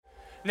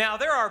Now,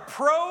 there are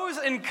pros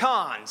and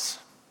cons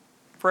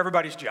for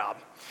everybody's job.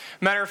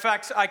 Matter of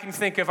fact, I can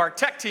think of our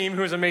tech team,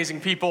 who is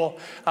amazing people.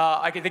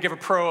 I can think of a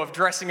pro of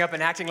dressing up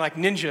and acting like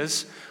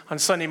ninjas on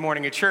Sunday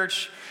morning at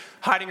church,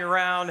 hiding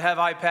around, have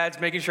iPads,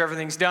 making sure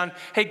everything's done.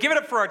 Hey, give it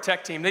up for our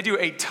tech team. They do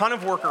a ton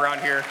of work around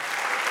here.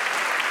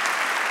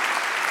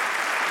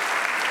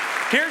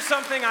 Here's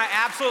something I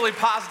absolutely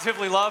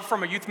positively love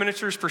from a youth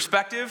minister's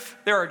perspective.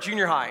 There are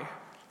junior high,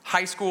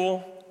 high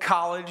school,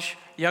 college,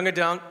 young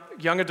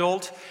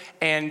adult,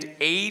 and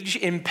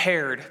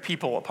age-impaired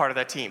people a part of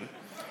that team,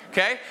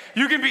 okay?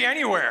 You can be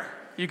anywhere.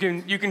 You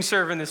can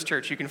serve in this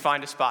church. You can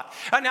find a spot.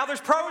 Now, there's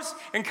pros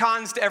and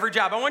cons to every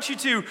job. I want you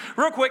to,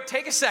 real quick,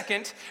 take a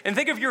second and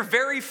think of your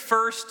very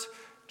first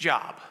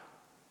job.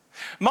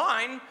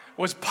 Mine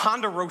was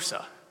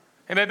Ponderosa.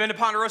 Anybody been to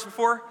Ponderosa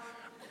before?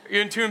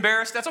 You're too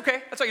embarrassed? That's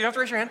okay. That's okay. You don't have to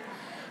raise your hand.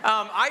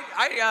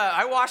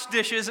 I washed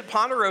dishes at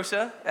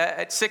Ponderosa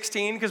at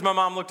 16 because my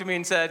mom looked at me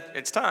and said,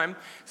 it's time.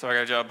 So I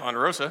got a job at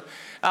Ponderosa.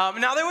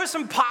 Now, there was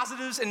some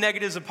positives and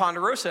negatives of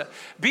Ponderosa.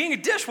 Being a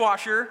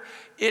dishwasher,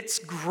 it's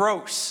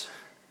gross.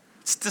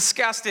 It's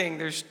disgusting.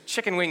 There's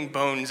chicken wing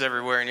bones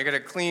everywhere, and you're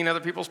going to clean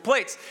other people's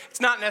plates. It's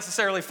not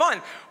necessarily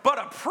fun. But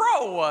a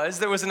pro was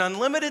there was an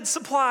unlimited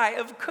supply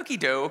of cookie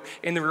dough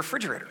in the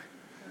refrigerator.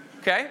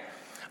 Okay?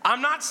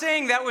 I'm not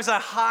saying that was a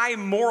high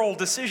moral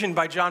decision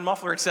by John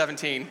Muffler at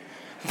 17,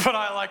 but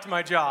I liked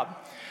my job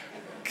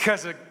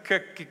because of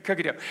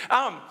cookie dough.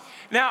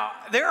 Now,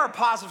 there are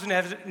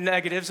positives and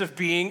negatives of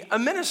being a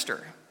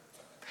minister.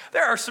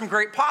 There are some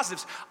great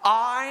positives.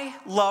 I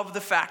love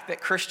the fact that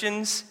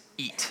Christians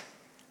eat.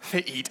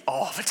 They eat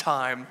all the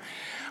time.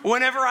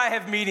 Whenever I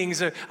have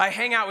meetings, I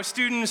hang out with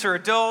students or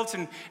adults,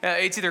 and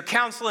it's either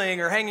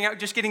counseling or hanging out,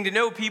 just getting to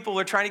know people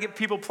or trying to get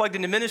people plugged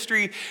into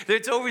ministry.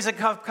 It's always a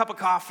cup of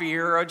coffee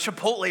or a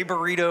Chipotle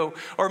burrito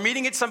or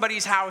meeting at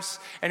somebody's house,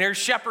 and there's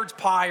shepherd's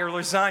pie or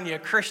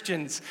lasagna.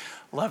 Christians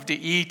love to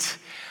eat.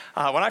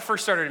 When I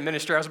first started in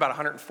ministry, I was about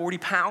 140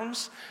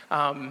 pounds.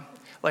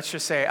 Let's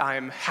just say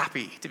I'm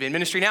happy to be in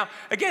ministry. Now,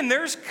 again,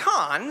 there's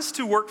cons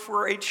to work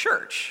for a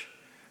church.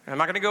 And I'm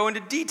not going to go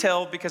into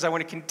detail because I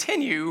want to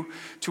continue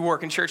to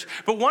work in church.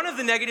 But one of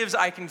the negatives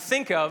I can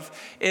think of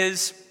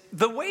is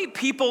the way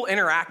people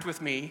interact with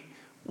me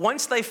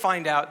once they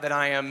find out that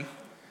I am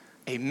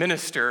a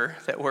minister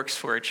that works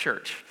for a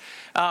church.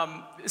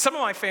 Some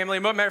of my family,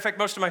 matter of fact,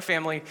 most of my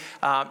family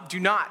do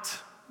not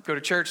go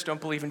to church,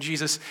 don't believe in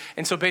Jesus.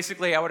 And so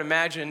basically I would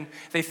imagine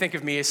they think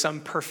of me as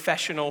some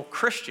professional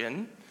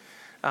Christian.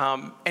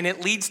 And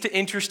it leads to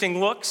interesting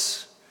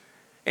looks,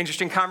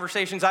 interesting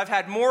conversations. I've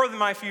had more than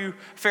my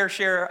fair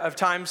share of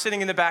time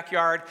sitting in the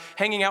backyard,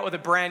 hanging out with a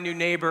brand new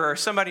neighbor or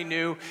somebody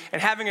new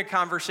and having a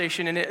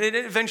conversation. And it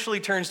eventually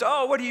turns to,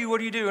 oh, what do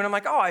you do? And I'm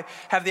like, oh, I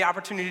have the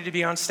opportunity to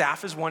be on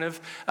staff as one of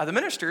the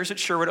ministers at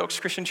Sherwood Oaks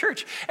Christian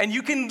Church. And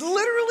you can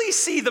literally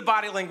see the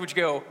body language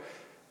go,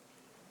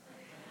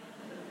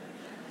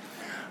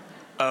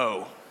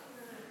 oh.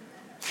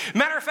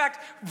 Matter of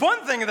fact,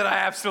 one thing that I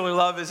absolutely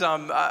love is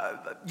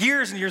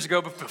years and years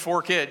ago,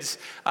 before kids,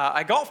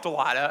 I golfed a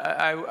lot.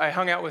 I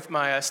hung out with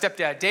my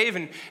stepdad, Dave,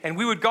 and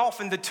we would golf,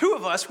 and the two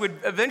of us would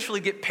eventually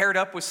get paired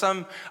up with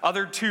some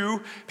other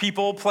two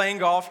people playing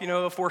golf,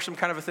 a foursome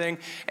kind of a thing.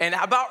 And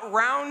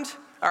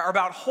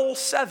about hole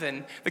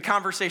 7, the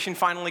conversation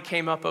finally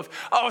came up of,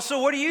 oh, so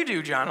what do you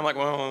do, John? I'm like,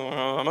 well,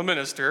 I'm a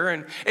minister.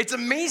 And it's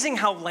amazing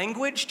how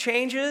language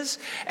changes,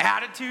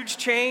 attitudes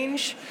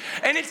change.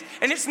 And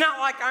it's not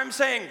like I'm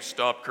saying,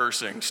 stop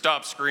cursing,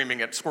 stop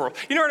screaming at squirrel.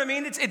 You know what I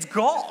mean? It's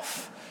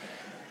golf.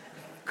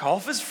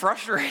 Golf is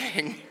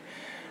frustrating,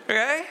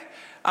 okay?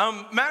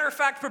 Matter of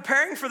fact,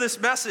 preparing for this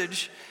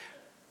message,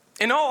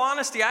 in all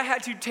honesty, I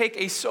had to take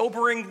a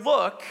sobering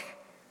look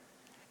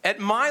at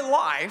my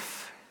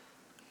life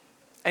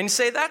and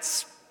say,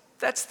 that's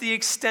the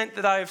extent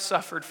that I have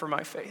suffered for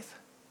my faith.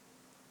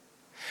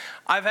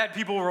 I've had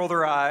people roll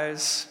their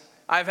eyes.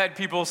 I've had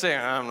people say,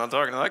 I'm not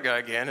talking to that guy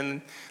again, and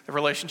the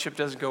relationship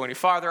doesn't go any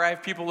farther. I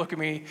have people look at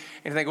me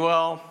and think,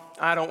 well,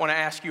 I don't want to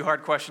ask you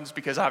hard questions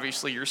because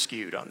obviously you're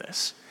skewed on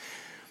this.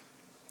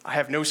 I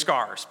have no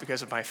scars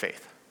because of my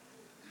faith.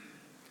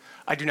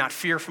 I do not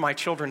fear for my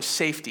children's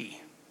safety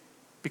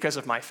because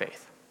of my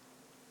faith.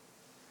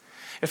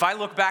 If I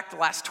look back the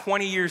last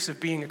 20 years of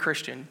being a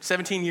Christian,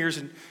 17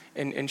 years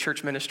in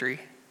church ministry,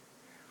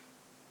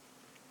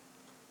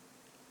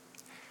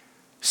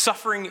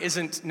 suffering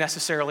isn't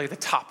necessarily the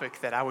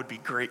topic that I would be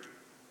great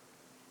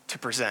to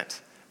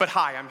present. But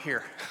hi, I'm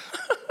here.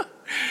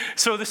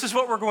 So this is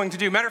what we're going to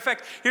do. Matter of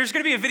fact, here's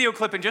going to be a video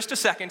clip in just a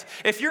second.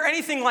 If you're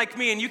anything like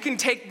me and you can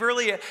take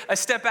really a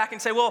step back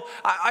and say, well,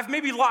 I've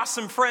maybe lost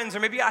some friends, or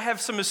maybe I have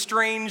some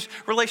estranged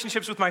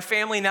relationships with my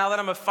family now that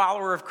I'm a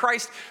follower of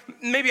Christ.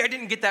 Maybe I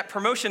didn't get that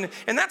promotion.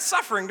 And that's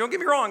suffering. Don't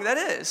get me wrong, that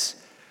is.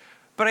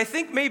 But I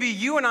think maybe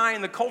you and I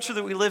in the culture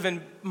that we live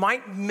in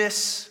might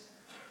miss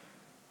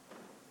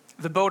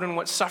the boat on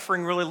what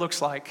suffering really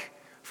looks like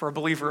for a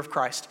believer of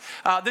Christ.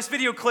 This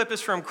video clip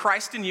is from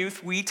Christ in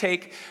Youth. We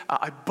take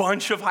a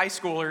bunch of high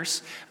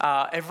schoolers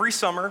every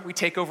summer. We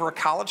take over a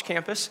college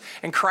campus,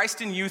 and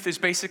Christ in Youth is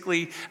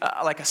basically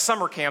like a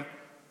summer camp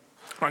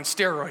on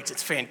steroids.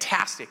 It's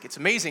fantastic. It's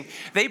amazing.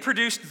 They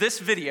produced this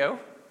video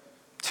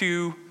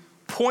to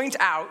point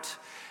out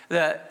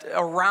that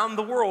around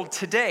the world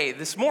today,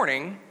 this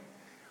morning,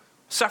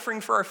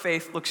 suffering for our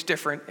faith looks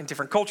different in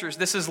different cultures.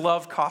 This is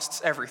Love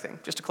Costs Everything.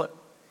 Just a clip.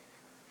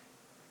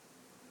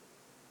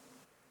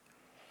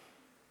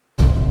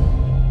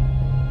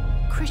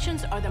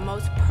 Christians are the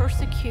most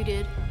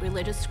persecuted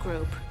religious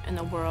group in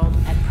the world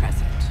at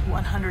present.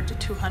 100 to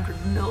 200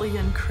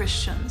 million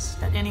Christians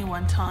at any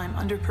one time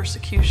under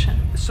persecution.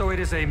 So it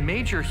is a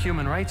major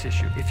human rights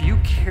issue. If you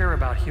care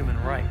about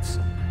human rights,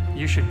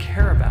 you should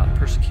care about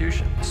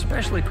persecution,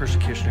 especially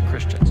persecution of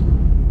Christians.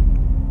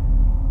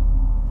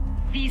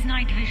 These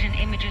night vision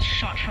images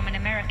shot from an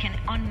American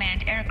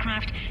unmanned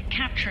aircraft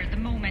captured the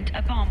moment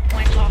a bomb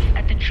went off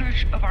at the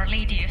Church of Our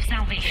Lady of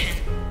Salvation.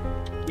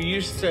 We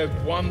used to have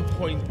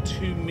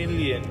 1.2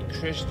 million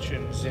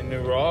Christians in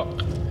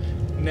Iraq.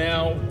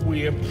 Now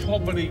we have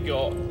probably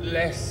got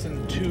less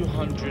than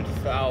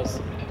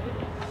 200,000.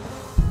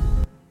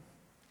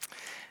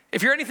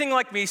 If you're anything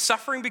like me,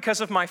 suffering because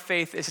of my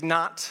faith is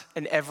not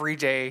an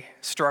everyday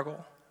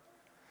struggle.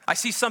 I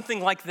see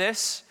something like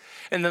this,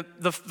 and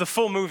the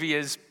full movie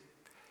is,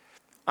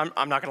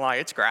 I'm not gonna lie,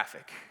 it's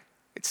graphic.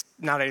 It's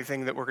not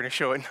anything that we're gonna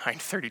show at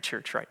 930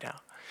 Church right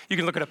now. You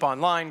can look it up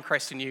online,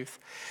 Christ in Youth.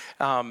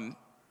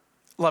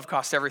 Love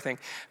Costs Everything.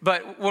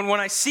 But when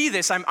I see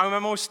this, I'm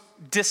almost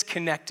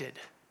disconnected.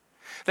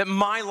 That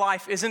my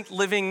life isn't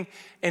living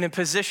in a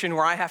position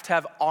where I have to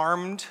have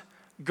armed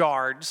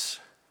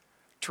guards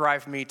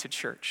drive me to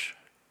church.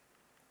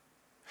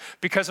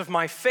 Because of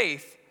my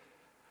faith,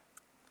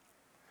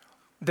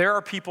 there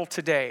are people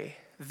today,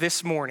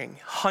 this morning,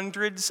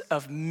 hundreds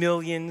of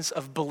millions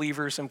of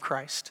believers in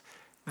Christ,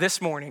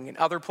 this morning in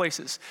other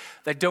places,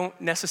 that don't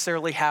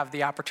necessarily have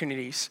the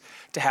opportunities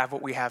to have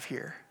what we have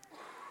here.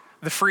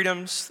 The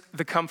freedoms,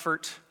 the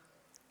comfort,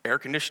 air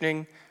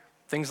conditioning,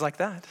 things like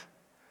that.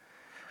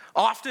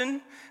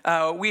 Often,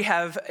 we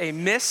have a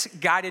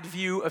misguided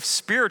view of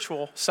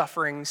spiritual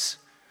sufferings.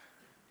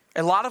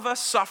 A lot of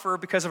us suffer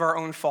because of our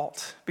own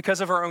fault,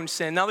 because of our own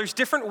sin. Now, there's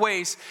different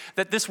ways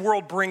that this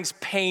world brings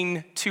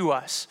pain to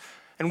us,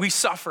 and we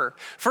suffer.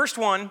 First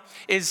one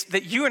is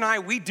that you and I,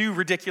 we do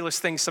ridiculous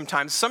things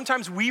sometimes.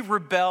 Sometimes we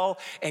rebel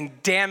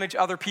and damage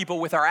other people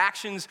with our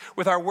actions,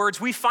 with our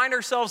words. We find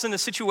ourselves in a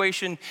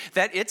situation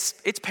that it's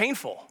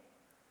painful,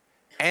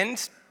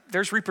 and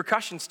there's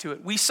repercussions to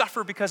it. We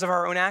suffer because of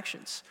our own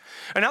actions.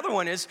 Another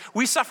one is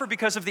we suffer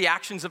because of the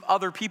actions of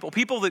other people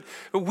that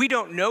we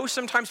don't know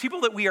sometimes,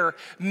 people that we are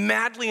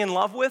madly in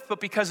love with, but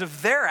because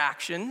of their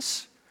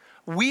actions,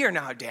 we are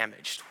now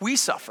damaged. We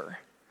suffer.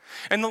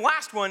 And the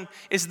last one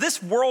is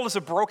this world is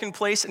a broken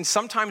place, and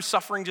sometimes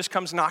suffering just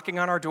comes knocking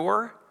on our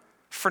door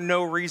for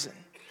no reason.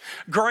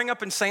 Growing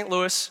up in St.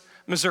 Louis,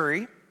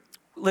 Missouri,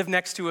 lived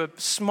next to a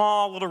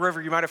small little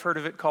river, you might have heard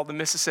of it, called the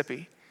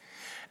Mississippi.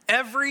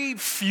 Every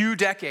few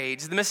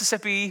decades, the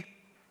Mississippi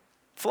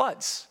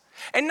floods.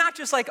 And not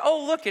just like,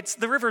 oh, look,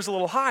 the river's a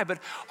little high, but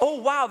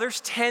oh, wow,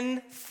 there's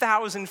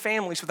 10,000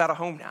 families without a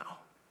home now.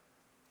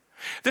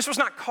 This was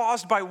not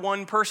caused by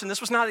one person.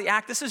 This was not the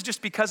act. This is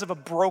just because of a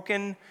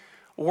broken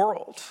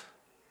world.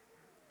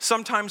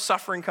 Sometimes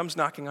suffering comes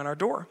knocking on our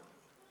door.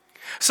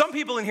 Some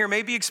people in here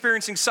may be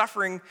experiencing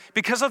suffering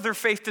because of their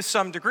faith to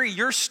some degree.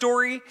 Your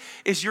story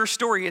is your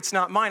story. It's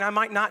not mine. I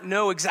might not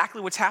know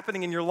exactly what's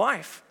happening in your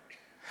life.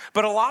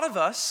 But a lot of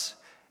us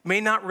may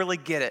not really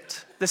get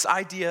it, this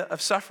idea of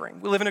suffering.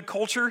 We live in a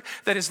culture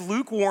that is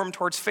lukewarm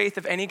towards faith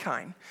of any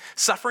kind.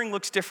 Suffering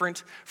looks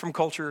different from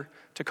culture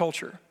to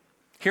culture.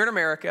 Here in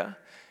America,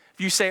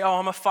 if you say, oh,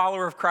 I'm a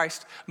follower of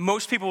Christ,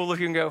 most people will look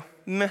at you and go,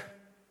 meh.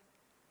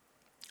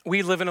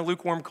 We live in a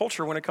lukewarm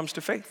culture when it comes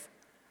to faith.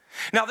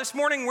 Now, this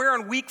morning, we're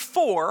on week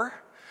 4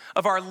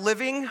 of our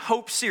Living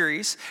Hope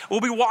series. We'll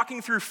be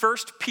walking through 1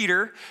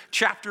 Peter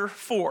chapter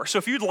 4. So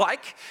if you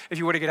want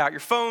to get out your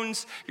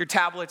phones, your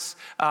tablets,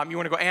 you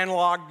want to go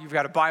analog, you've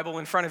got a Bible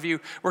in front of you,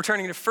 we're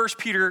turning to 1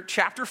 Peter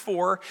chapter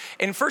 4.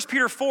 And 1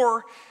 Peter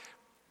 4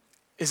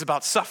 is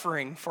about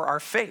suffering for our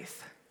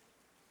faith.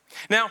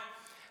 Now,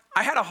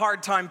 I had a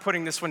hard time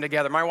putting this one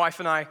together. My wife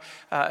and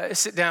I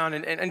sit down,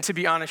 and to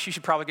be honest, she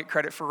should probably get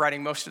credit for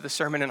writing most of the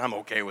sermon, and I'm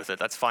okay with it.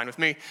 That's fine with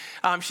me.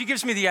 She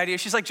gives me the idea.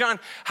 She's like, John,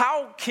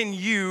 how can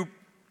you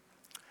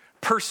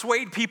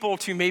persuade people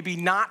to maybe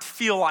not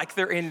feel like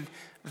they're in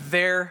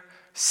their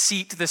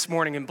seat this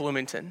morning in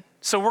Bloomington?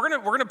 So we're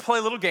gonna play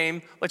a little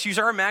game. Let's use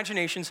our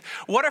imaginations.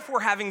 What if we're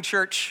having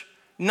church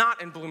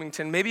not in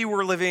Bloomington? Maybe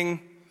we're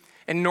living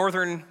in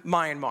northern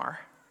Myanmar.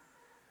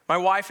 My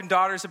wife and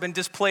daughters have been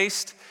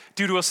displaced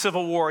due to a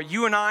civil war.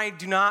 You and I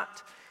do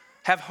not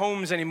have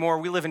homes anymore.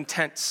 We live in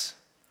tents.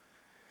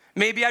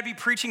 Maybe I'd be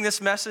preaching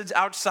this message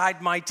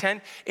outside my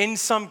tent in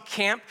some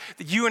camp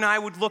that you and I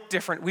would look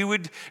different. We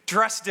would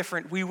dress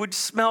different. We would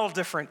smell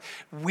different.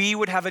 We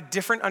would have a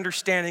different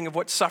understanding of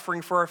what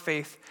suffering for our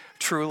faith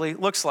truly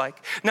looks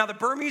like. Now, the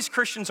Burmese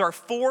Christians are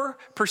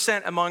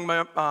 4% among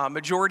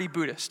majority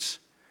Buddhists.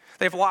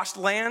 They've lost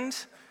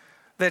land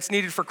that's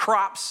needed for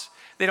crops.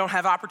 They don't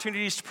have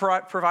opportunities to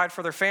provide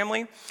for their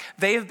family.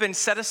 They have been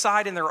set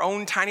aside in their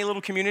own tiny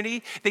little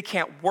community. They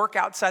can't work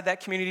outside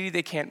that community.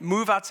 They can't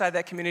move outside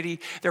that community.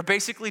 They're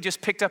basically just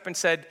picked up and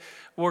said,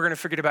 we're going to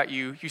forget about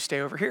you. You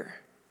stay over here.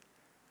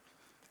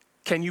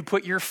 Can you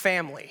put your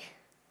family,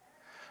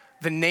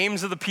 the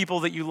names of the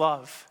people that you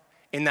love,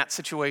 in that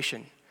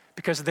situation?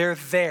 Because they're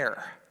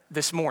there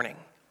this morning.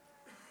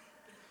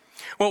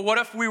 Well, what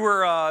if we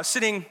were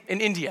sitting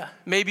in India?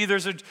 Maybe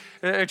there's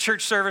a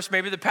church service.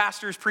 Maybe the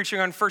pastor is preaching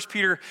on 1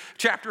 Peter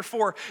chapter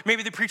 4.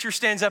 Maybe the preacher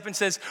stands up and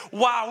says,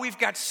 wow, we've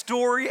got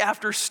story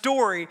after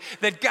story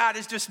that God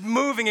is just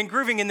moving and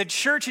grooving, and the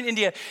church in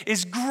India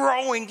is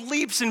growing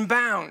leaps and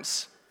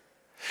bounds.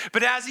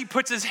 But as he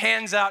puts his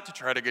hands out to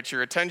try to get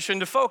your attention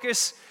to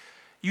focus,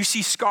 you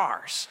see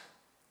scars.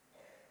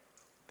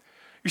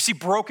 You see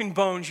broken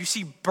bones. You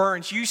see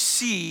burns. You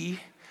see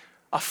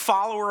a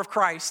follower of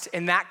Christ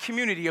in that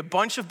community, a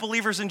bunch of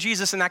believers in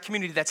Jesus in that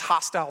community that's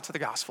hostile to the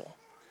gospel.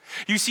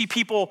 You see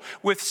people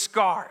with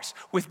scars,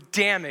 with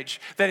damage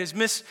that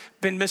has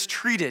been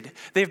mistreated.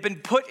 They've been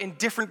put in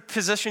different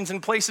positions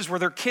and places where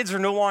their kids are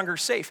no longer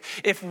safe.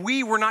 If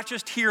we were not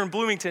just here in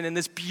Bloomington in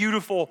this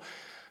beautiful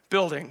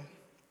building,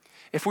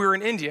 if we were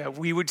in India,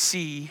 we would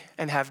see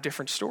and have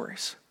different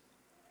stories.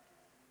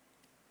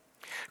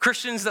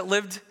 Christians have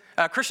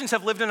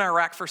lived in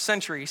Iraq for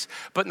centuries,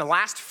 but in the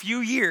last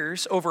few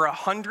years, over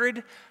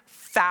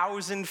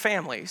 100,000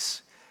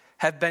 families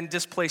have been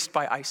displaced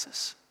by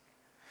ISIS.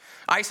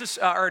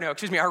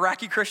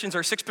 Iraqi Christians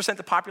are 6% of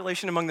the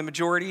population among the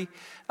majority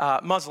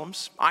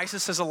Muslims.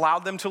 ISIS has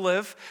allowed them to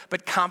live,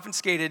 but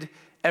confiscated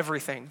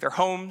everything, their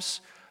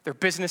homes, their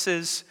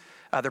businesses,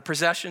 their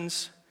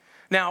possessions.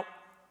 Now,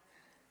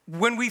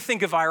 when we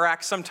think of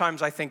Iraq,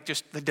 sometimes I think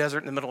just the desert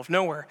in the middle of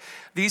nowhere.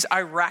 These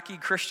Iraqi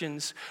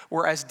Christians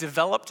were as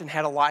developed and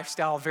had a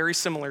lifestyle very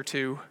similar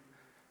to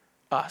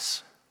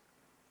us.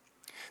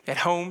 They had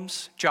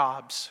homes,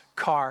 jobs,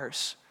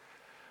 cars,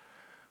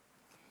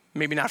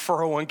 maybe not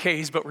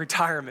 401ks, but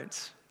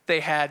retirements. They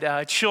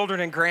had children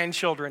and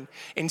grandchildren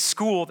in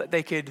school that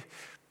they could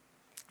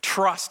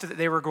trust that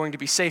they were going to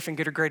be safe and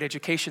get a great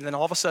education. Then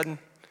all of a sudden,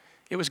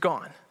 it was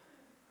gone.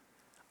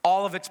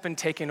 All of it's been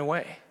taken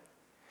away.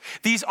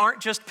 These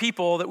aren't just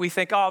people that we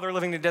think, oh, they're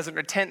living in a desert in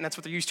a tent and that's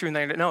what they're used to.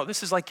 And no,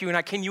 this is like you and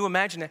I. Can you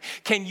imagine that?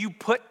 Can you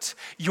put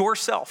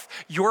yourself,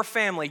 your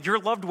family, your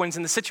loved ones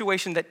in the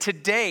situation that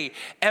today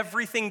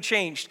everything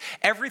changed?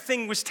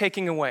 Everything was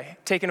taken away.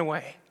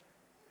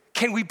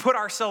 Can we put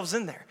ourselves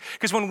in there?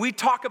 Because when we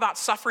talk about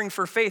suffering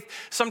for faith,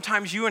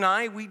 sometimes you and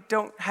I, we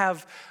don't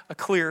have a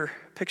clear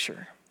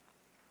picture.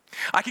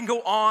 I can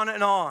go on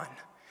and on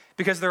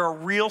because there are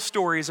real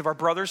stories of our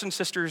brothers and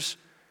sisters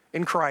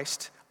in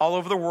Christ all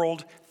over the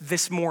world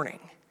this morning.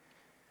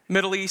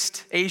 Middle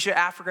East, Asia,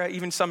 Africa,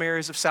 even some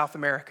areas of South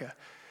America.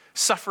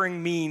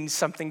 Suffering means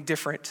something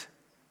different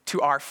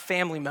to our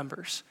family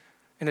members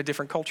in a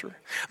different culture.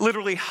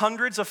 Literally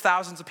hundreds of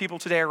thousands of people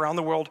today around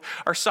the world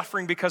are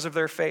suffering because of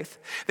their faith.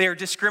 They are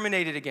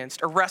discriminated against,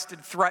 arrested,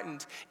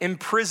 threatened,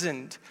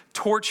 imprisoned,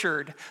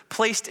 tortured,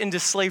 placed into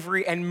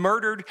slavery, and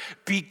murdered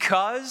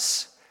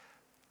because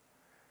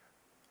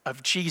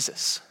of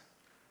Jesus,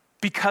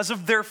 because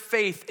of their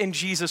faith in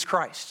Jesus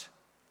Christ.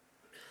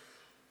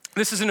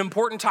 This is an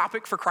important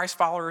topic for Christ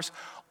followers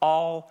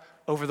all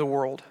over the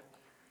world.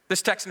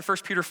 This text in 1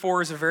 Peter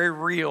 4 is very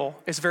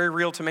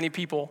real to many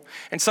people.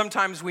 And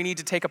sometimes we need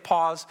to take a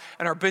pause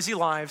in our busy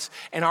lives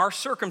and our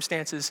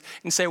circumstances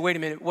and say, wait a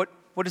minute, what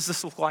does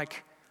this look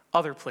like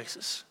other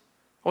places?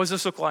 What does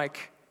this look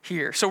like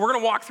here? So we're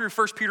going to walk through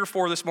 1 Peter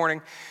 4 this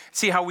morning,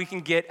 see how we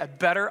can get a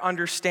better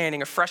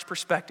understanding, a fresh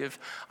perspective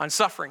on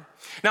suffering.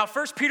 Now,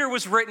 1 Peter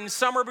was written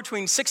somewhere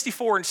between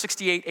 64 and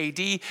 68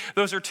 AD.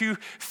 Those are two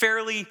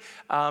fairly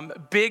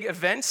big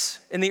events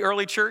in the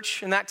early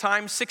church in that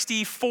time.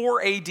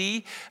 64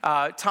 AD,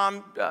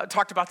 Tom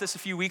talked about this a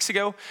few weeks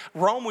ago.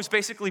 Rome was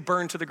basically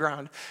burned to the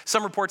ground.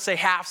 Some reports say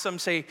half, some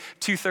say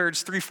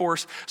 2/3,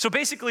 3/4. So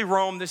basically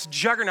Rome, this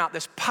juggernaut,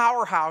 this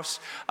powerhouse,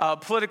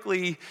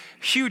 politically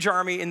huge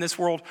army in this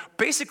world,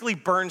 basically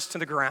burns to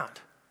the ground.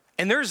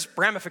 And there's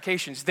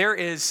ramifications. There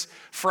is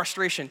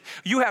frustration.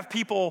 You have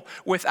people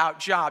without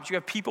jobs. You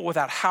have people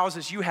without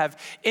houses. You have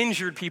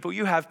injured people.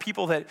 You have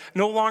people that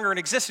no longer in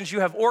existence.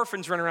 You have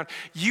orphans running around.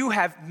 You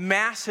have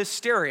mass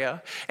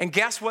hysteria. And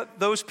guess what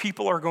those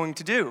people are going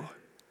to do?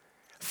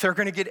 They're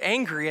going to get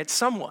angry at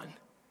someone.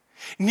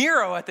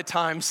 Nero at the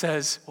time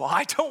says, well,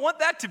 I don't want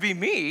that to be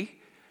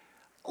me.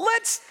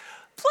 Let's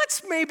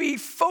maybe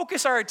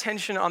focus our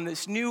attention on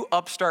this new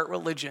upstart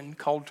religion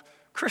called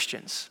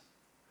Christians.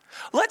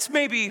 Let's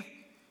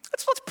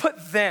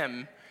put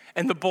them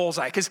and the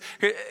bullseye, because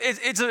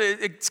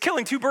it's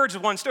killing two birds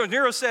with one stone.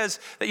 Nero says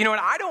that, you know what,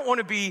 I don't want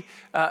to be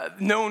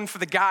known for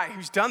the guy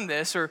who's done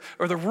this or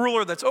the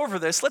ruler that's over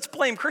this. Let's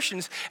blame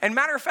Christians. And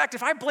matter of fact,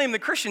 if I blame the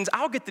Christians,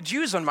 I'll get the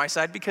Jews on my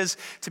side because,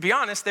 to be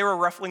honest, they were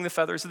ruffling the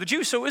feathers of the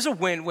Jews. So it was a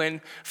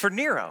win-win for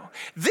Nero.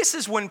 This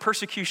is when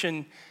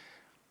persecution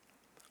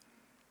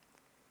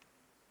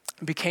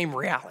became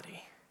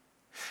reality.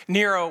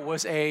 Nero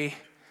was a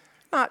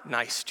not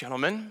nice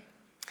gentleman.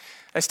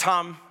 As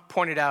Tom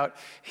pointed out,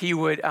 he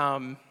would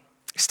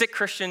stick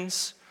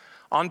Christians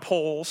on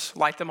poles,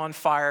 light them on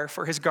fire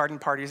for his garden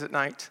parties at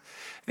night.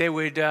 They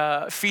would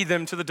feed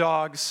them to the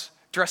dogs,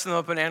 dress them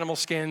up in animal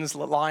skins,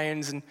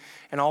 lions,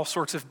 and all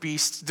sorts of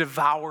beasts,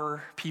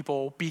 devour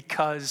people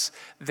because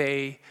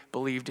they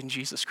believed in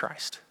Jesus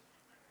Christ.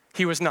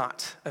 He was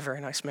not a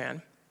very nice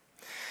man.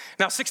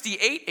 Now,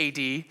 68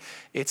 AD,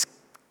 it's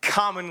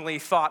commonly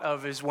thought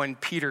of as when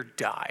Peter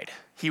died.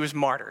 He was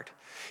martyred.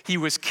 He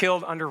was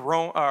killed under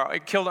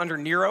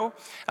Nero.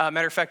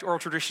 Matter of fact,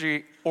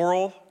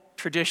 oral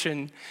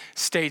tradition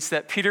states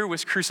that Peter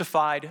was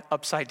crucified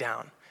upside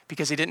down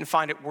because he didn't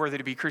find it worthy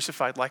to be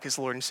crucified like his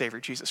Lord and Savior,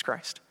 Jesus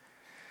Christ.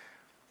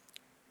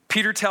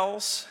 Peter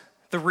tells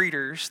the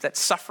readers that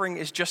suffering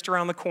is just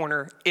around the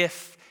corner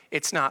if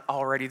it's not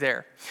already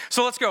there.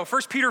 So let's go.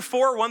 1 Peter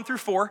 4, 1 through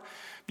 4.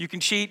 You can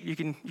cheat, you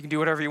can do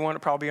whatever you want,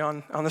 it'll probably be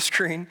on the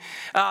screen.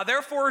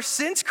 Therefore,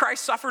 since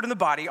Christ suffered in the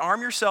body,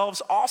 arm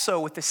yourselves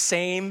also with the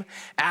same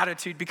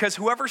attitude, because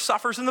whoever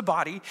suffers in the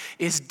body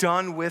is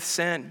done with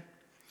sin.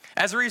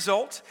 As a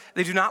result,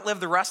 they do not live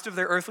the rest of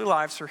their earthly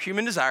lives for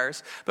human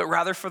desires, but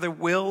rather for the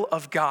will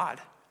of God.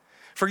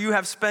 For you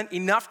have spent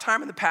enough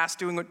time in the past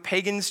doing what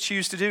pagans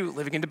choose to do,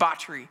 living in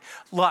debauchery,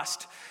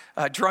 lust,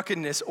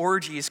 drunkenness,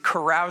 orgies,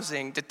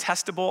 carousing,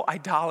 detestable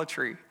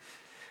idolatry.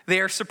 They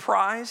are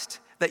surprised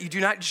that you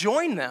do not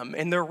join them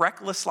in their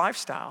reckless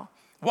lifestyle,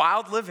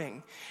 wild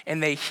living,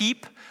 and they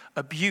heap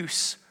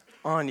abuse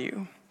on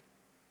you.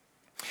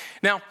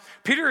 Now,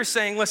 Peter is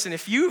saying, listen,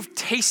 if you've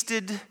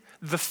tasted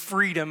the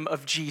freedom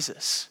of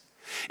Jesus,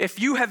 if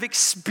you have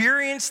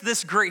experienced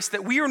this grace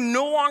that we are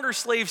no longer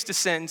slaves to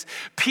sins,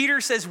 Peter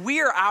says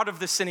we are out of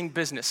the sinning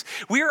business.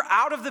 We are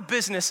out of the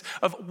business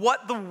of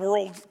what the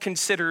world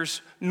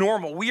considers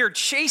normal. We are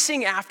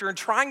chasing after and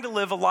trying to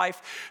live a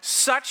life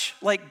such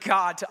like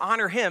God to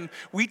honor him.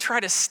 We try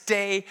to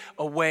stay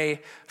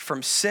away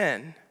from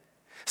sin.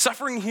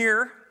 Suffering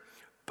here,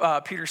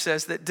 Peter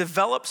says, that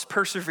develops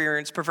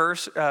perseverance.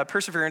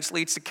 Perseverance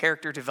leads to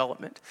character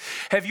development.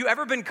 Have you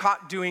ever been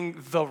caught doing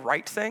the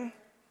right thing?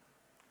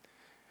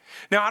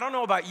 Now, I don't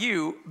know about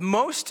you,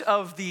 most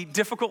of the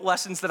difficult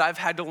lessons that I've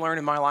had to learn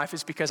in my life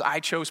is because I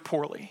chose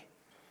poorly.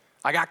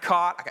 I got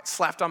caught, I got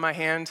slapped on my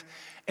hand,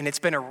 and it's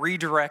been a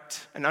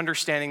redirect, an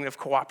understanding of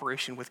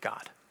cooperation with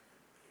God.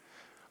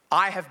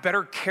 I have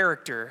better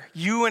character.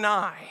 You and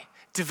I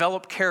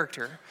develop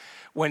character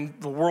when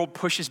the world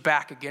pushes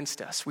back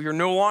against us. We are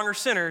no longer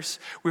sinners.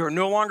 We are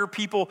no longer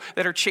people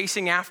that are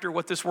chasing after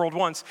what this world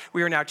wants.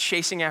 We are now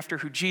chasing after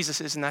who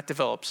Jesus is, and that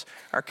develops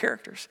our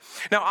characters.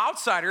 Now,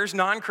 outsiders,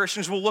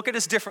 non-Christians, will look at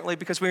us differently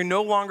because we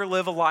no longer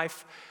live a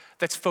life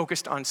that's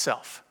focused on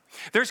self.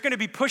 There's going to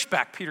be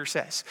pushback, Peter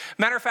says.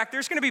 Matter of fact,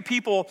 there's going to be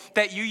people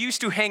that you used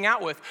to hang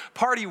out with,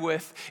 party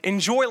with,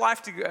 enjoy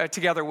life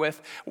together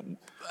with,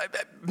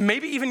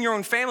 maybe even your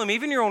own family, maybe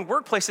even your own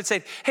workplace that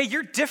say, hey,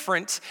 you're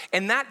different,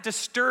 and that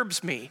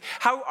disturbs me.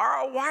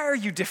 Why are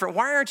you different?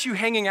 Why aren't you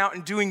hanging out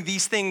and doing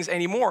these things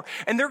anymore?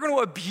 And they're going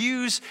to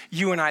abuse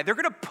you and I. They're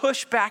going to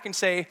push back and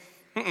say,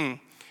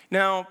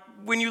 Now,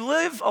 when you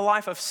live a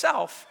life of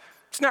self,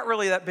 it's not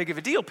really that big of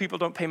a deal. People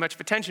don't pay much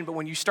attention, but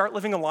when you start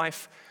living a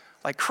life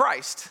like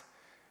Christ,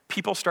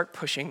 people start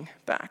pushing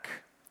back.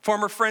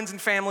 Former friends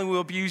and family will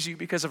abuse you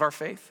because of our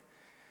faith.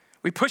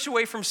 We push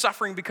away from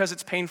suffering because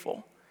it's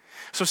painful.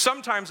 So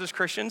sometimes as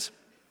Christians,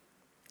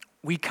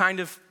 we kind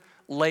of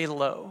lay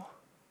low.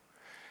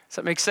 Does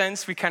that make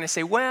sense? We kind of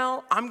say,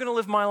 well, I'm going to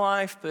live my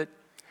life, but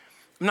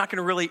I'm not going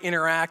to really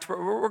interact.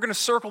 We're going to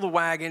circle the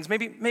wagons,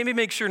 maybe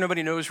make sure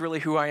nobody knows really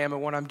who I am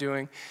and what I'm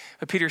doing.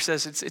 But Peter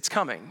says it's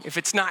coming. If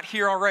it's not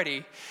here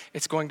already,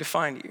 it's going to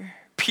find you.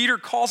 Peter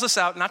calls us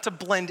out not to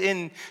blend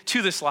in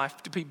to this life,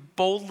 but to be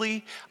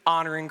boldly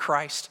honoring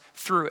Christ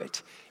through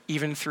it,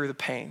 even through the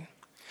pain.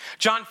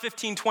 John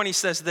 15:20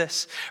 says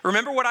this,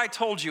 remember what I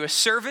told you, a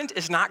servant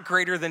is not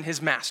greater than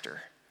his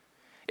master.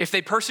 If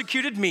they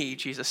persecuted me,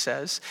 Jesus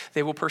says,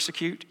 they will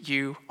persecute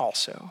you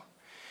also.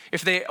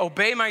 If they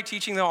obey my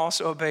teaching, they'll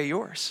also obey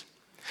yours.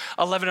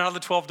 11 out of the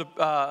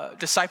 12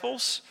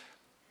 disciples,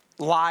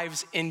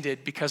 lives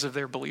ended because of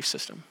their belief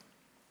system.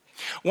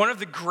 One of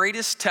the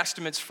greatest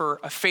testaments for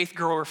a faith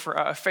grower,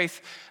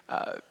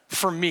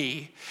 for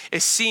me,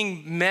 is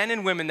seeing men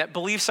and women that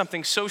believe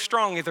something so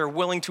strongly they're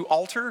willing to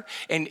alter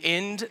and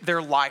end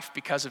their life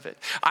because of it.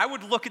 I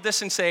would look at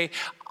this and say,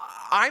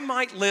 I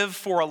might live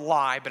for a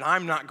lie, but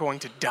I'm not going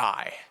to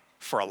die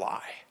for a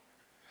lie.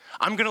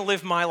 I'm going to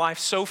live my life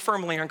so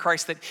firmly on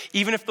Christ that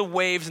even if the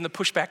waves and the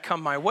pushback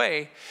come my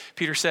way,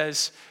 Peter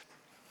says,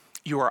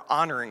 you are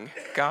honoring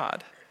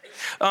God.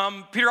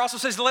 Peter also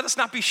says, let us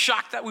not be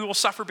shocked that we will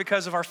suffer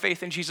because of our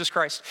faith in Jesus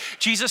Christ.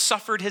 Jesus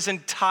suffered his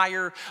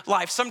entire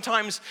life.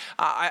 Sometimes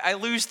I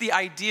lose the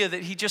idea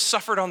that he just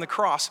suffered on the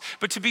cross.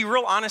 But to be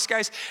real honest,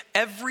 guys,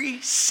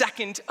 every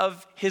second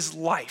of his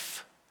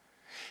life,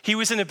 he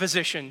was in a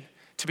position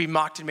to be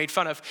mocked and made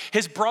fun of.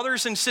 His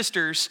brothers and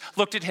sisters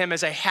looked at him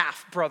as a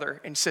half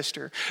brother and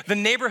sister. The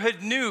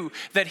neighborhood knew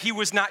that he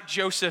was not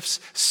Joseph's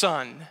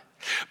son.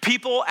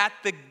 People at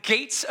the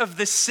gates of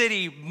the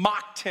city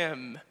mocked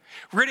him,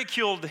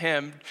 ridiculed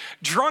him.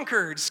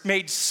 Drunkards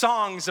made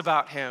songs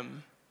about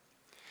him.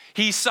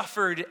 He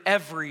suffered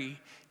every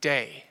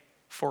day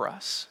for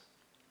us.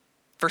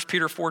 1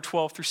 Peter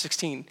 4:12 through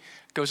 16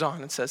 goes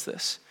on and says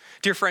this.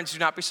 Dear friends, do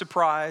not be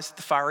surprised at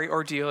the fiery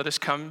ordeal that has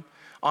come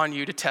on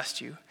you to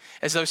test you,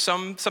 as though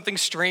something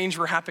strange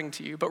were happening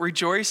to you, but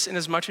rejoice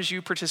inasmuch as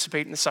you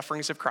participate in the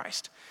sufferings of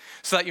Christ,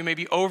 so that you may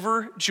be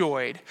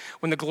overjoyed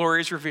when the glory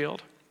is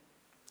revealed.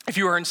 If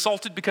you are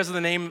insulted because of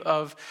the name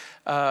of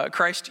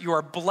Christ, you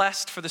are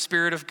blessed for the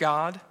Spirit of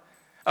God,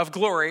 of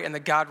glory, and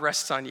that God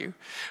rests on you.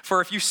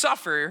 For if you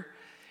suffer,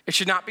 it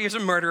should not be as a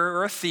murderer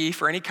or a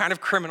thief or any kind of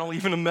criminal,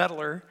 even a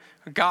meddler,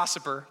 a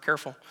gossiper,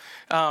 careful.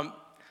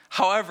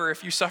 However,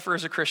 if you suffer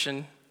as a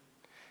Christian,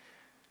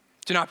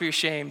 do not be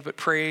ashamed, but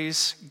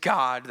praise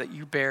God that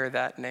you bear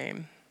that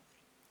name.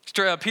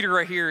 Peter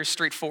right here is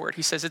straightforward.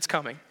 He says it's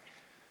coming.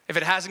 If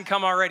it hasn't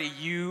come already,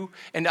 you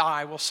and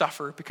I will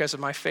suffer because of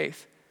my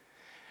faith.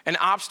 And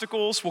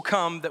obstacles will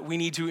come that we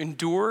need to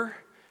endure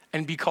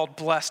and be called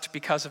blessed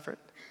because of it.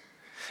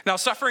 Now,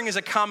 suffering is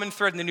a common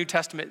thread in the New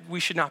Testament.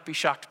 We should not be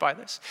shocked by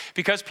this.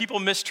 Because people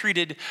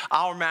mistreated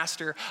our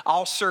master,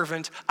 our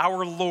servant,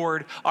 our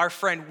Lord, our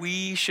friend,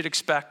 we should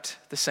expect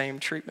the same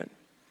treatment.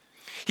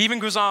 He even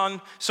goes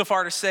on so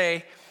far to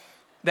say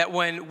that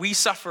when we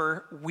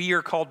suffer, we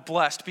are called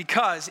blessed,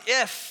 because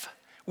if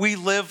we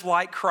live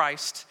like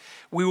Christ,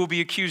 we will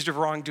be accused of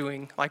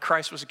wrongdoing like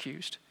Christ was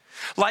accused.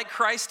 Like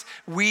Christ,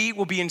 we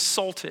will be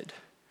insulted.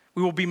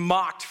 We will be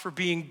mocked for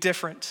being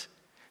different,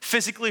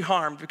 physically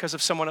harmed because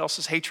of someone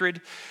else's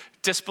hatred,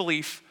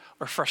 disbelief,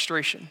 or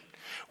frustration.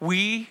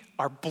 We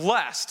are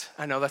blessed.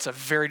 I know that's a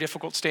very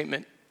difficult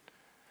statement.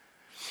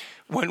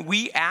 When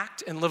we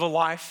act and live a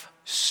life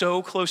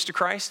so close to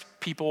Christ,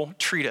 people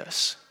treat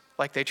us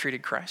like they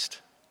treated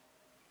Christ.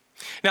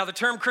 Now, the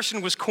term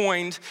Christian was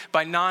coined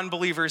by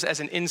non-believers as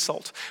an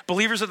insult.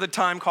 Believers of the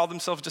time called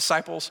themselves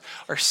disciples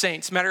or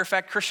saints. Matter of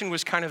fact, Christian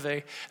was kind of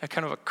a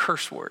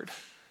curse word.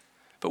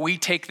 But we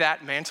take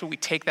that mantle, we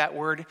take that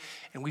word,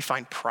 and we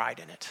find pride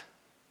in it.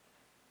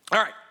 All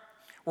right,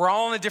 we're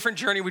all on a different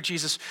journey with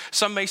Jesus.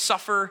 Some may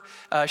suffer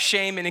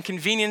shame and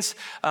inconvenience.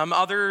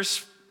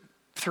 Others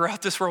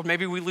throughout this world,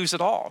 maybe we lose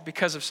it all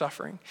because of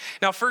suffering.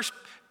 Now, first,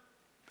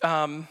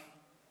 I'm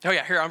sorry,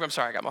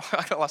 I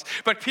got lost.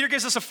 But Peter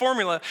gives us a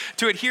formula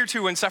to adhere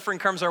to when suffering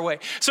comes our way.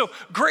 So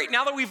great,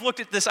 now that we've looked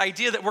at this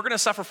idea that we're gonna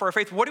suffer for our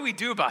faith, what do we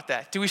do about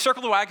that? Do we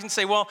circle the wagons and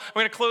say, well, I'm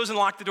gonna close and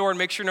lock the door and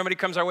make sure nobody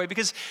comes our way?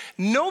 Because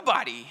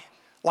nobody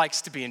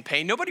likes to be in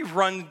pain. Nobody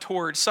runs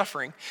towards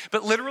suffering.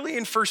 But literally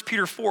in 1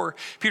 Peter 4,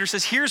 Peter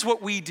says, here's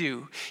what we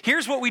do.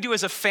 Here's what we do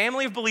as a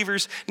family of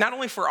believers, not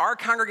only for our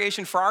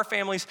congregation, for our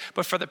families,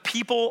 but for the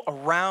people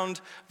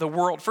around the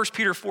world. 1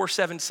 Peter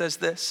 4:7 says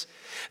this,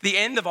 the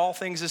end of all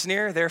things is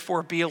near,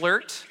 therefore be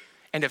alert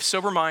and of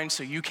sober mind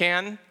so you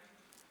can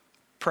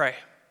pray.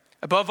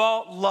 Above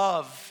all,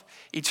 love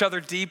each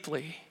other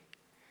deeply,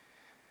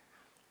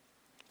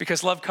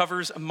 because love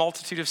covers a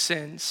multitude of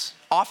sins.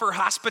 Offer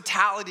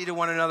hospitality to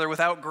one another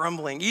without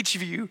grumbling. Each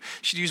of you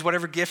should use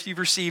whatever gift you've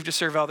received to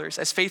serve others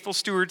as faithful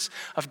stewards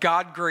of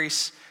God's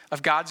grace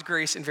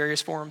in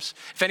various forms.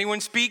 If anyone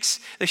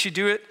speaks, they should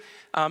do it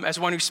as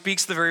one who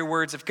speaks the very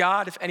words of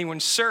God. If anyone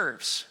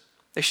serves,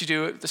 they should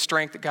do it with the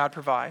strength that God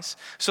provides,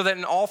 so that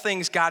in all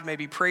things God may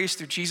be praised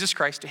through Jesus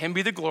Christ. To him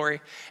be the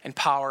glory and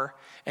power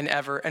and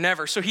ever and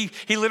ever. So he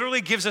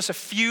literally gives us a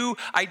few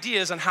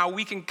ideas on how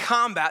we can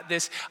combat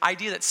this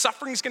idea that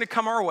suffering is going to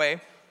come our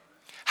way.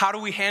 How do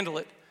we handle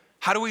it?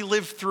 How do we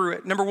live through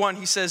it? Number one,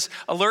 he says,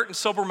 alert and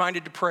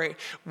sober-minded to pray.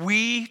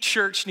 We,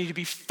 church, need to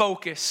be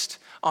focused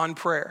on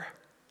prayer.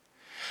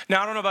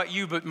 Now, I don't know about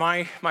you, but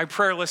my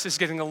prayer list is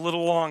getting a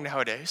little long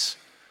nowadays.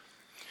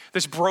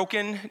 This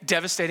broken,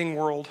 devastating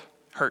world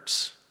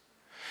hurts.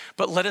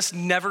 But let us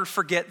never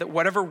forget that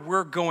whatever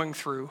we're going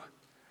through,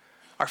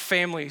 our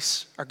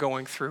families are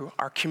going through,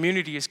 our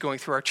community is going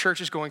through, our church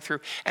is going through,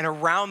 and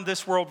around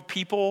this world,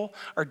 people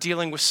are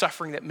dealing with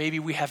suffering that maybe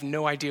we have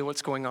no idea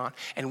what's going on.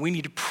 And we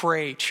need to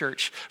pray,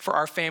 church, for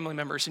our family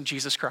members in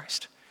Jesus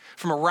Christ.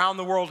 From around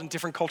the world in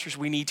different cultures,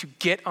 we need to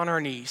get on our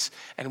knees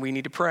and we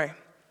need to pray.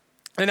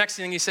 The next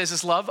thing he says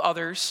is love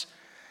others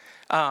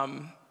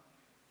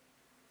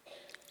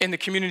in the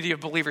community of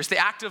believers. The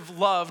act of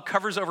love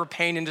covers over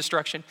pain and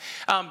destruction.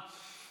 Now,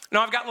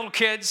 I've got little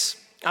kids.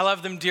 I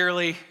love them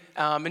dearly.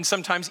 And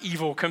sometimes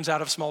evil comes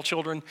out of small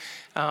children.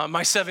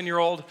 My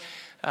 7-year-old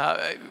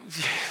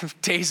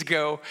days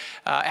ago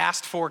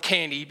asked for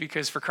candy,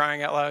 because for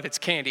crying out loud, it's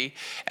candy.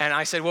 And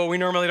I said, well, we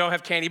normally don't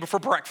have candy before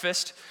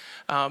breakfast.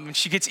 And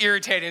she gets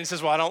irritated and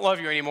says, well, I don't love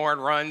you anymore,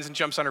 and runs and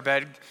jumps on her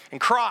bed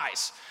and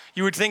cries.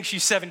 You would think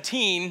she's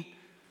 17.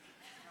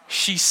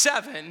 She's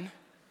 7.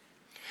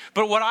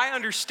 But what I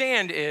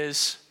understand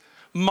is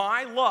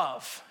my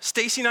love,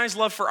 Stacy and I's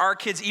love for our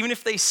kids, even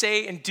if they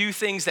say and do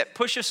things that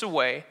push us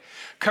away,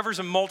 covers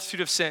a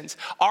multitude of sins.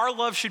 Our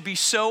love should be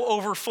so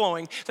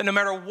overflowing that no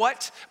matter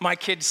what my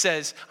kid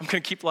says, I'm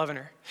gonna keep loving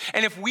her.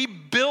 And if we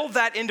build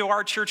that into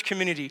our church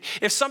community,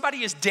 if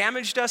somebody has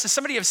damaged us, if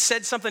somebody has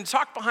said something,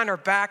 talked behind our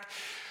back,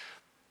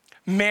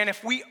 man,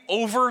 if we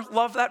over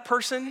love that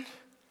person,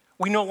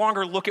 we no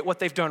longer look at what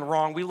they've done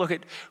wrong. We look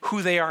at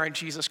who they are in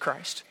Jesus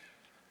Christ.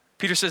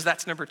 Peter says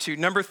that's number 2.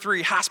 Number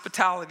 3,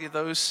 hospitality to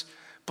those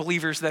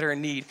believers that are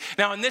in need.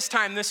 Now, in this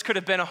time, this could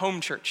have been a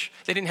home church.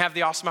 They didn't have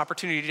the awesome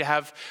opportunity to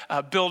have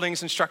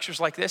buildings and structures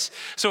like this.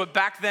 So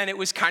back then, it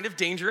was kind of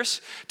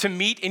dangerous to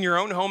meet in your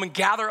own home and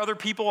gather other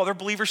people, other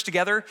believers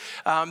together.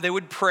 They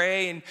would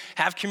pray and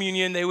have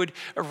communion. They would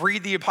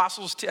read the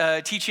apostles'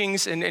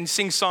 teachings and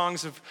sing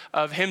songs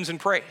of hymns and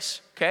praise,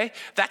 okay?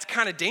 That's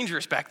kind of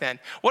dangerous back then.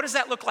 What does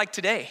that look like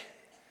today?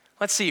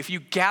 Let's see, if you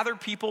gather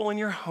people in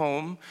your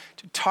home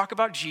to talk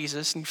about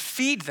Jesus and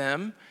feed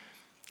them,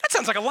 that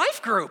sounds like a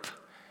life group.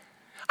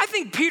 I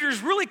think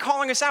Peter's really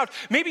calling us out.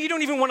 Maybe you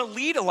don't even want to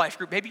lead a life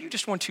group. Maybe you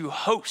just want to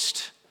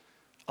host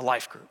a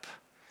life group,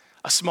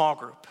 a small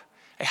group,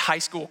 a high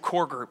school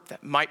core group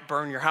that might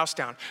burn your house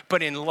down,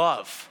 but in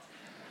love.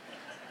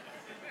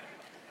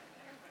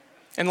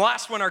 And the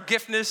last one, our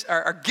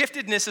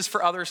giftedness is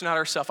for others, not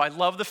ourselves. I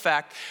love the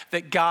fact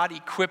that God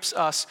equips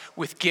us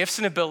with gifts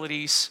and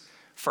abilities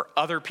for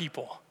other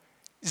people.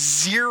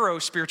 0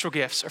 spiritual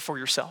gifts are for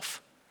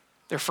yourself.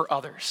 They're for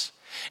others.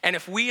 And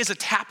if we as a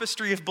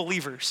tapestry of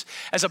believers,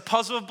 as a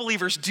puzzle of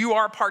believers, do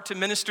our part to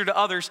minister to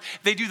others,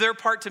 they do their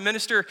part to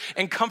minister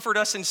and comfort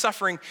us in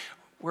suffering,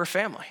 we're a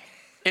family.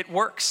 It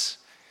works.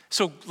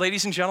 So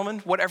ladies and gentlemen,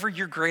 whatever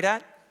you're great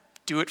at,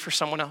 do it for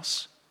someone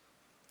else.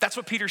 That's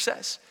what Peter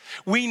says.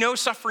 We know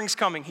suffering's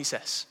coming, he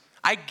says.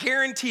 I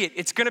guarantee it.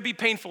 It's gonna be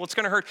painful, it's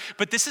gonna hurt,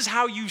 but this is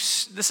how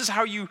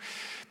you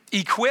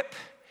equip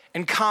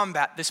and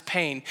combat this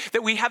pain,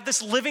 that we have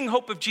this living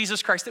hope of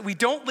Jesus Christ, that we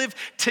don't live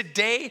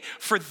today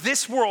for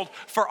this world,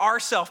 for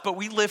ourselves, but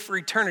we live for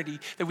eternity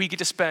that we get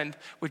to spend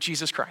with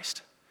Jesus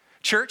Christ.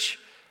 Church,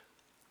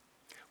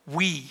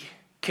 we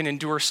can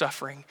endure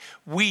suffering.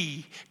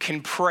 We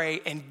can pray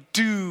and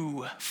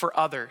do for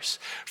others,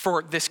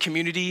 for this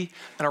community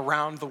and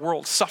around the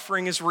world.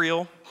 Suffering is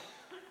real,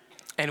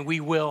 and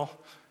we will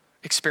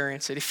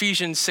experience it.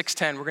 Ephesians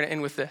 6:10, we're gonna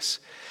end with this.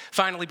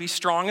 Finally, be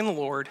strong in the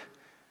Lord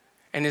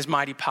and his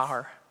mighty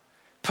power.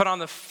 Put on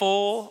the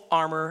full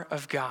armor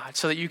of God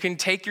so that you can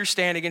take your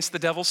stand against the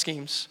devil's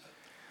schemes.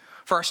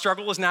 For our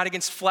struggle is not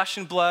against flesh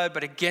and blood,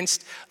 but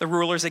against the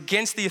rulers,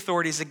 against the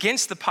authorities,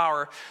 against the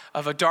power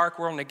of a dark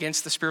world, and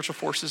against the spiritual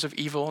forces of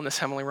evil in this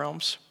heavenly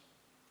realms.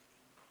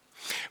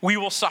 We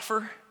will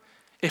suffer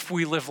if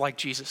we live like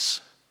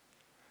Jesus.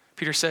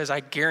 Peter says,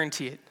 I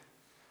guarantee it.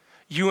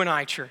 You and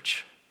I,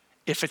 church,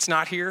 if it's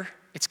not here,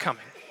 it's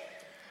coming.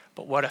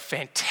 But what a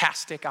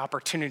fantastic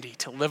opportunity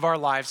to live our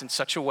lives in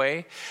such a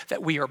way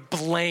that we are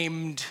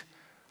blamed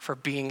for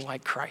being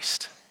like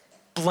Christ.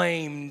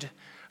 Blamed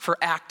for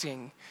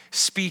acting,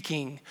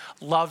 speaking,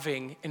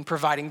 loving, and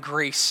providing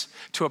grace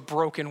to a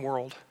broken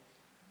world.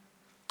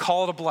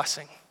 Call it a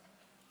blessing.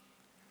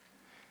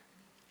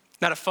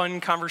 Not a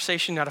fun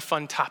conversation, not a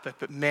fun topic,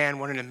 but man,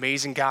 what an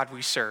amazing God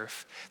we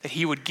serve, that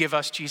he would give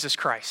us Jesus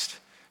Christ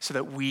so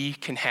that we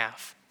can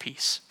have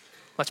peace.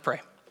 Let's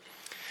pray.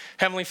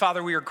 Heavenly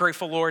Father, we are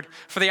grateful, Lord,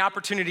 for the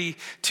opportunity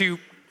to,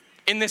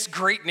 in this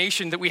great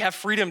nation, that we have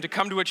freedom to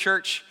come to a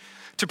church,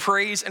 to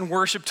praise and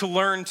worship, to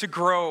learn, to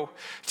grow,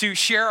 to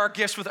share our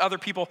gifts with other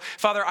people.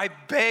 Father, I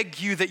beg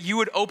you that you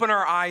would open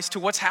our eyes to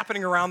what's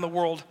happening around the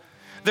world.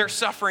 They're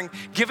suffering.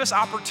 Give us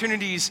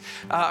opportunities,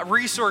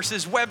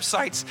 resources,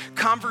 websites,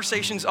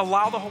 conversations.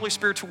 Allow the Holy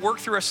Spirit to work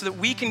through us so that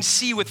we can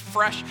see with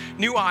fresh,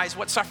 new eyes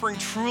what suffering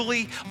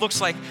truly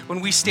looks like when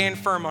we stand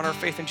firm on our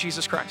faith in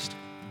Jesus Christ.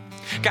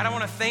 God, I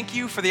want to thank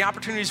you for the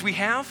opportunities we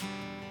have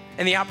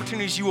and the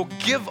opportunities you will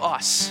give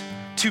us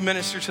to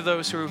minister to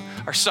those who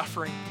are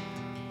suffering,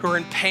 who are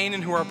in pain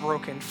and who are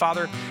broken.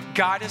 Father,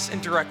 guide us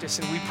and direct us,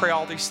 and we pray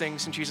all these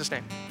things in Jesus'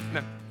 name.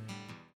 Amen.